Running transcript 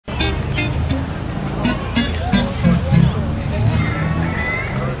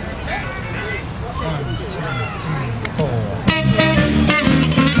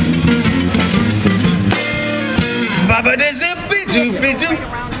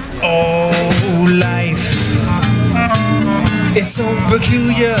Oh, life is so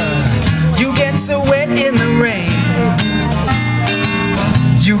peculiar. You get so wet in the rain,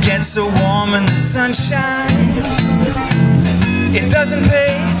 you get so warm in the sunshine. It doesn't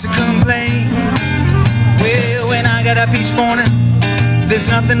pay to complain. Well, when I get up each morning, there's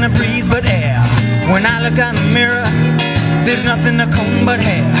nothing to breathe but air. When I look in the mirror, there's nothing to comb but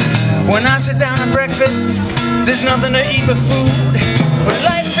hair. When I sit down at breakfast, there's nothing to eat but food. Well,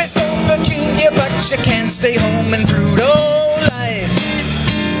 life is so peculiar, but you can't stay home and brood. Oh, life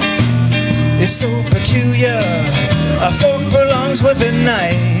is so peculiar. A fork belongs with a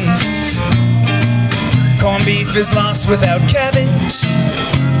knife. Corned beef is lost without cabbage.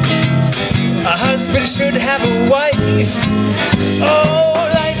 A husband should have a wife. Oh,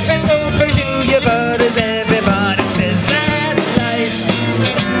 life is so peculiar, but as everybody says, that's life.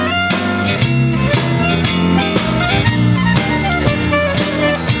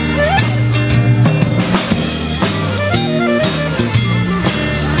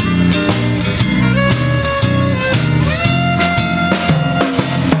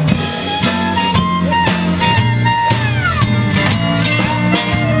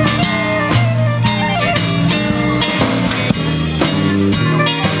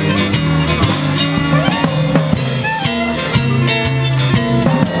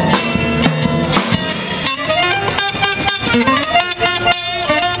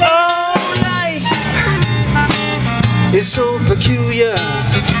 It's so peculiar,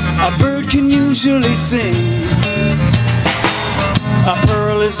 a bird can usually sing. A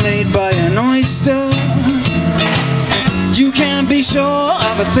pearl is made by an oyster. You can't be sure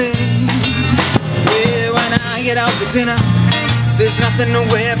of a thing. Yeah, when I get out to dinner, there's nothing to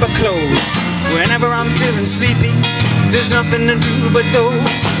wear but clothes. Whenever I'm feeling sleepy, there's nothing to do but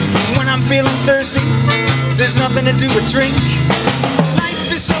doze. When I'm feeling thirsty, there's nothing to do but drink. Life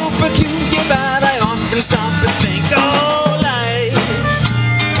is so peculiar, but I often stop and think, oh, life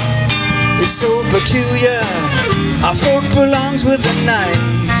is so peculiar. A fork belongs with a knife.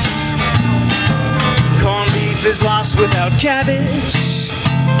 Corned beef is lost without cabbage.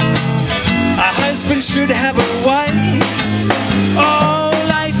 A husband should have a wife. Oh,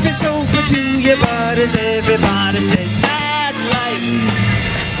 life is so peculiar, but as everybody says, that's life.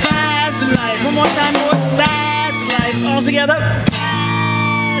 That's life. One more time, boys. That's life. All together.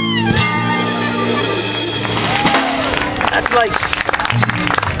 That's life.